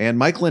 And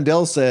Mike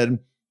Lindell said,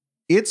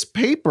 it's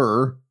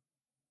paper.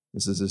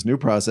 This is his new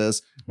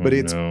process, but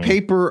it's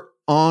paper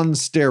on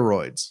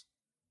steroids.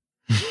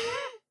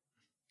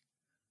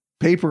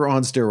 Paper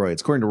on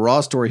steroids. According to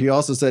Raw Story, he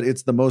also said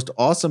it's the most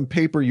awesome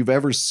paper you've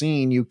ever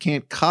seen. You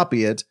can't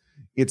copy it.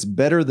 It's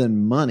better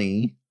than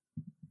money.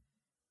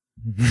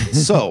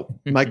 So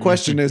my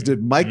question is,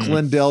 did Mike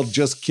Lindell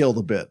just kill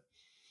the bit?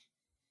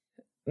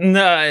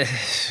 No,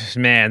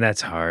 man,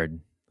 that's hard.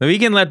 We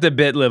can let the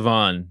bit live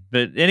on,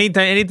 but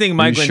anything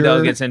Mike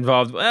Lindell gets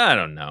involved, I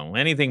don't know.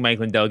 Anything Mike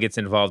Lindell gets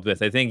involved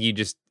with, I think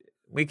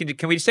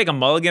can we just take a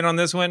mulligan on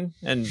this one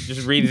and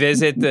just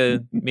revisit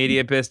the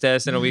media piss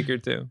test in a week or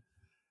two?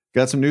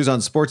 Got some news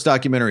on sports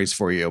documentaries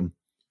for you.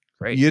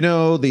 Great. You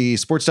know, the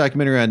sports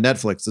documentary on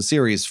Netflix, the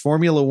series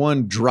Formula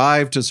One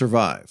Drive to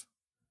Survive.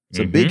 It's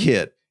a big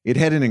hit. It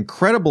had an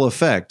incredible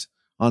effect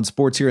on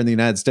sports here in the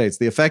United States.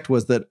 The effect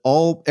was that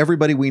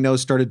everybody we know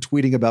started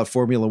tweeting about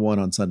Formula One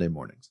on Sunday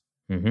mornings.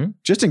 Mm-hmm.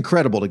 Just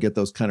incredible to get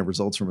those kind of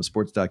results from a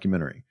sports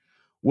documentary.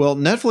 Well,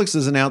 Netflix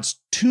has announced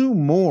 2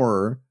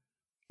 more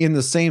in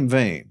the same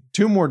vein,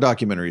 2 more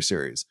documentary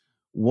series.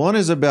 One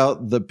is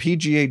about the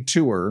PGA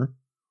Tour,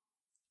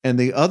 and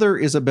the other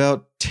is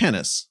about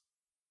tennis.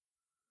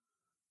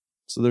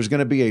 So there's going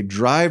to be a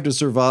Drive to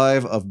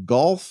Survive of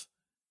golf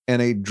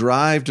and a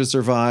Drive to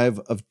Survive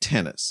of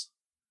tennis.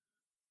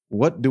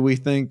 What do we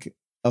think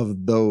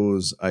of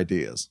those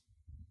ideas?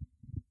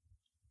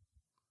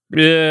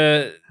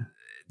 I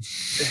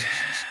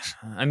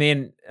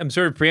mean, I'm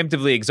sort of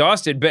preemptively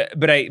exhausted, but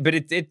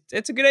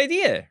it's a good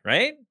idea,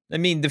 right? I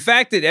mean, the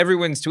fact that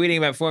everyone's tweeting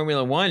about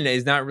Formula One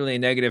is not really a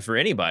negative for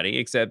anybody,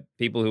 except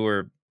people who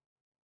are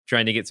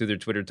trying to get through their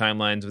Twitter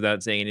timelines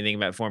without saying anything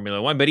about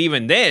Formula One. But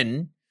even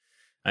then,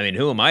 I mean,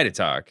 who am I to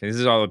talk? This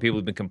is all the people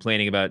who've been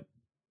complaining about,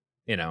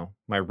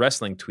 my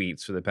wrestling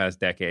tweets for the past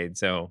decade.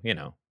 So,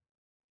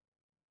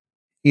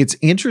 It's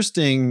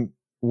interesting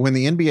when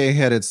the NBA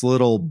had its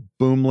little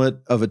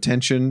boomlet of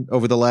attention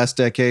over the last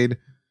decade,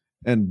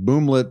 and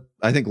boomlet,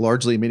 I think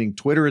largely meaning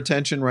Twitter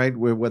attention, right?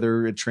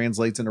 Whether it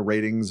translates into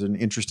ratings and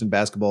interest in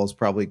basketball is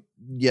probably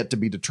yet to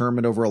be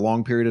determined over a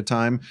long period of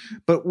time.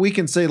 But we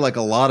can say like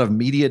a lot of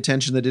media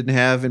attention that didn't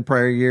have in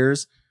prior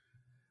years.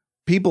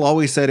 People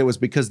always said it was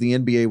because the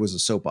NBA was a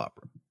soap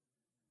opera.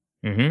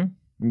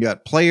 Mm-hmm. You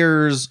got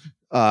players,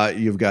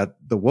 you've got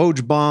the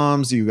Woj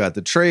bombs, you got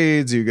the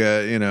trades, you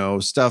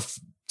got, stuff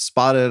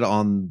spotted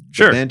on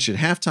the bench at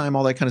halftime,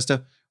 all that kind of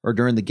stuff, or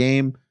during the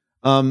game.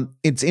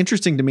 It's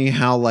interesting to me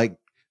how like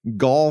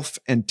golf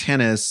and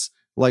tennis,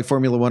 like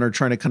Formula One, are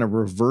trying to kind of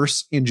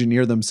reverse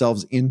engineer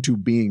themselves into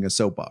being a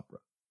soap opera.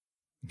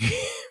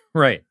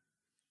 Right.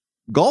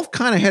 Golf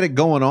kind of had it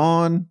going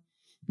on,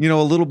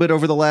 a little bit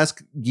over the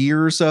last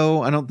year or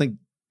so. I don't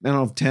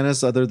know if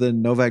tennis, other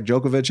than Novak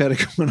Djokovic, had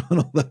it going on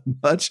all that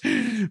much,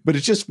 but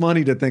it's just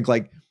funny to think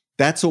like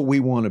that's what we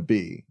want to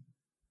be.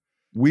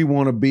 We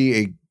want to be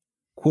a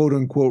quote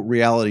unquote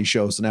reality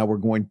show. So now we're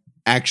going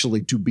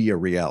actually to be a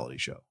reality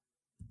show.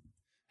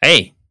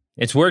 Hey,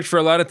 it's worked for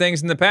a lot of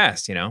things in the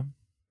past,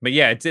 but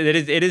yeah, it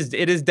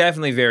is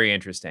definitely very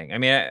interesting. I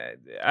mean,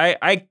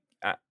 I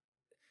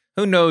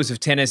who knows if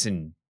tennis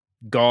and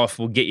golf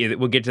will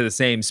get to the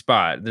same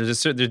spot.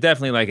 There's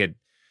definitely like an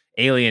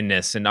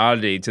alienness and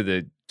oddity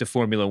to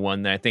Formula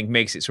One that I think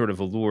makes it sort of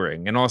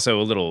alluring, and also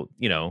a little,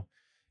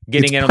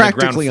 getting in on the ground floor. It's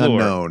practically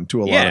unknown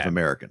to a lot of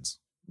Americans.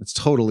 It's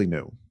totally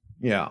new.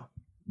 Yeah.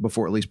 At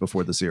least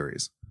before the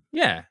series.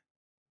 Yeah.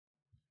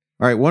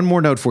 All right. One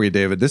more note for you,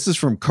 David. This is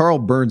from Carl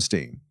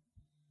Bernstein,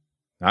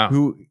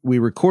 who we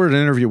recorded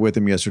an interview with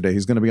him yesterday.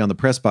 He's going to be on the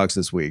press box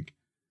this week.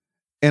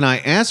 And I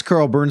asked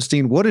Carl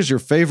Bernstein, what is your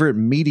favorite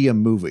media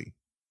movie?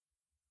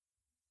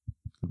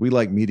 We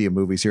like media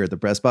movies here at the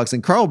press box.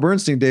 And Carl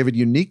Bernstein, David,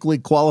 uniquely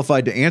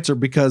qualified to answer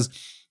because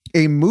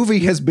a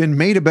movie has been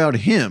made about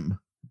him.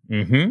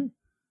 Mm-hmm.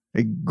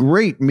 A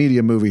great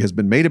media movie has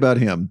been made about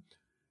him.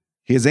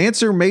 His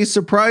answer may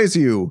surprise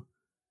you.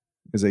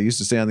 As I used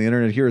to say on the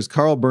internet, here is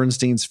Carl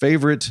Bernstein's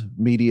favorite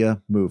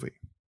media movie.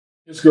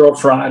 His Girl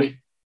Friday.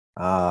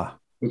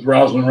 With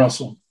Rosalind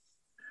Russell.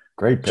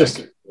 Great pick.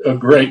 Just a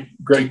great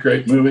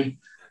movie.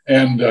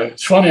 And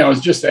it's funny, I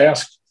was just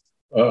asked,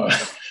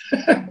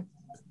 in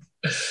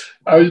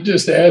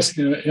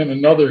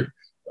another,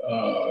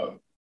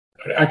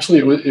 actually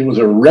it was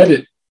a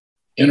Reddit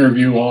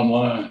interview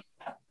online.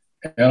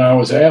 And I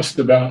was asked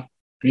about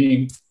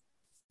being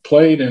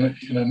played in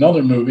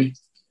another movie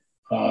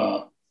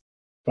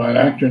by an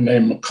actor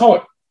named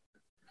McCulloch.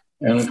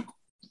 And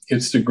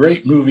it's the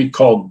great movie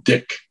called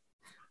Dick,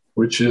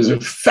 which is a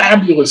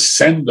fabulous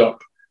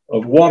send-up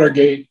of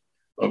Watergate,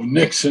 of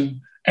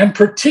Nixon, and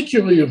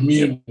particularly of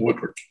me and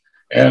Woodward.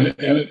 And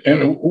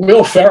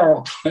Will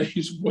Ferrell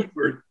plays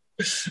Woodward.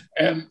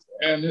 And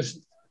this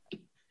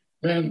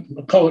man,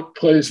 McCulloch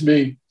plays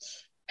me.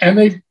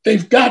 And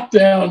they've got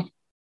down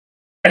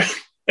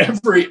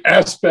every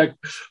aspect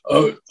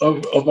of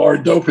our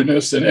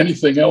dopiness and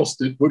anything else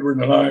that Woodward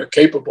and I are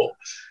capable.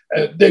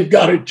 They've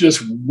got it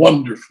just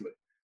wonderfully.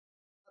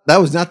 That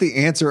was not the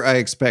answer I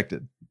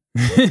expected.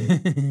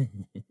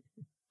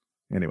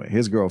 Anyway,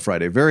 His Girl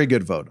Friday. Very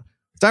good vote.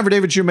 It's time for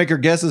David Shoemaker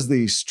guesses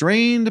the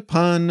strained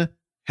pun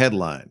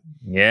headline.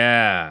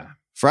 Yeah.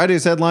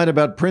 Friday's headline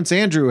about Prince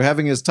Andrew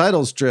having his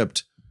title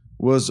stripped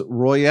was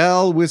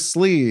Royale with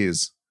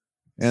Sleaze.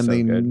 And so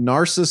the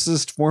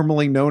narcissist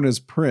formerly known as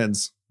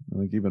Prince. I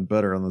think even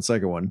better on the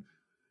second one.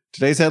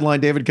 Today's headline,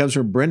 David, comes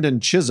from Brendan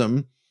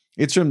Chisholm.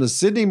 It's from the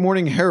Sydney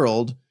Morning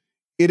Herald.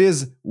 It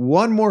is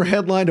one more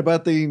headline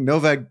about the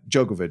Novak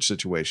Djokovic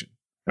situation.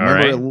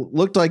 Remember, It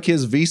looked like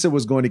his visa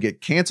was going to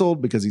get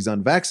canceled because he's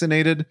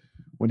unvaccinated.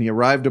 When he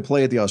arrived to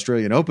play at the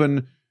Australian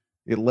Open,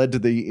 it led to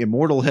the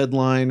immortal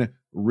headline,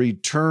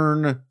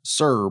 Return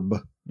Serb.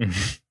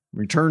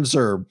 Return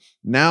Serb.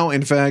 Now,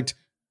 in fact,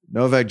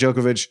 Novak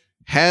Djokovic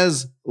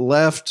has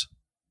left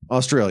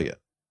Australia.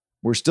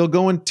 We're still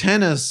going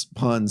tennis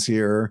puns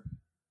here.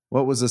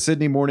 What was the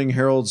Sydney Morning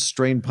Herald's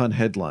strain pun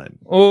headline?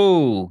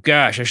 Oh,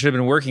 gosh, I should have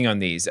been working on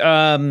these.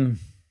 I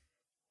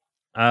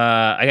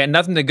got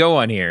nothing to go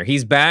on here.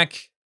 He's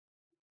back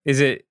Is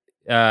it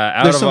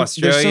out of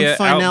Australia? There's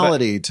some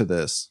finality to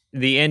this.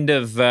 The end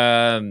of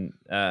the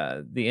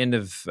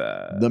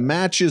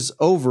match is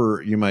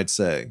over, you might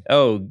say.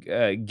 Oh,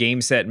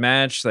 game set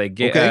match. Like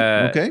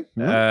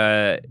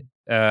okay.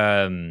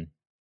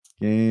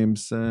 Game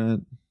set.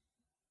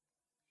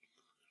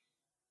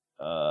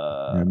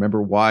 I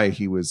remember why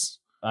he was.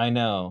 I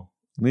know.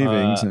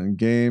 Leaving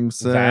game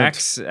set.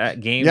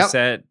 Vax game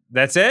set.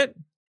 That's it.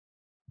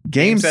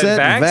 Game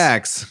set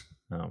Vax.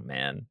 Oh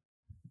man.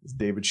 It's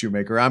David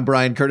Shoemaker. I'm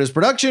Brian Curtis.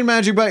 Production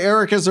magic by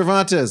Erica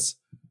Cervantes.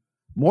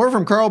 More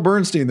from Carl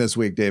Bernstein this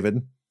week,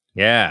 David.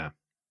 Yeah.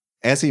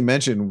 As he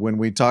mentioned when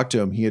we talked to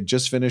him, he had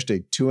just finished a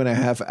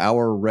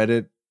 2.5-hour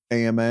Reddit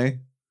AMA.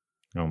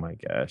 Oh my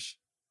gosh.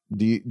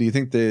 Do you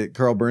think that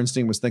Carl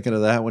Bernstein was thinking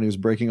of that when he was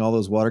breaking all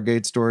those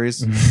Watergate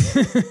stories?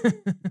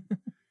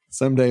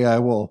 Someday I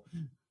will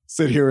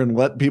sit here and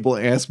let people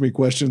ask me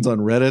questions on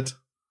Reddit.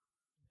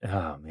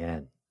 Oh,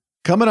 man.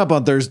 Coming up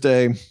on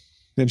Thursday,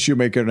 then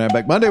Shoemaker and I'm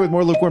back Monday with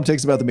more lukewarm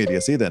takes about the media.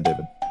 See you then,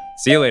 David.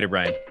 See you later,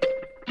 Brian.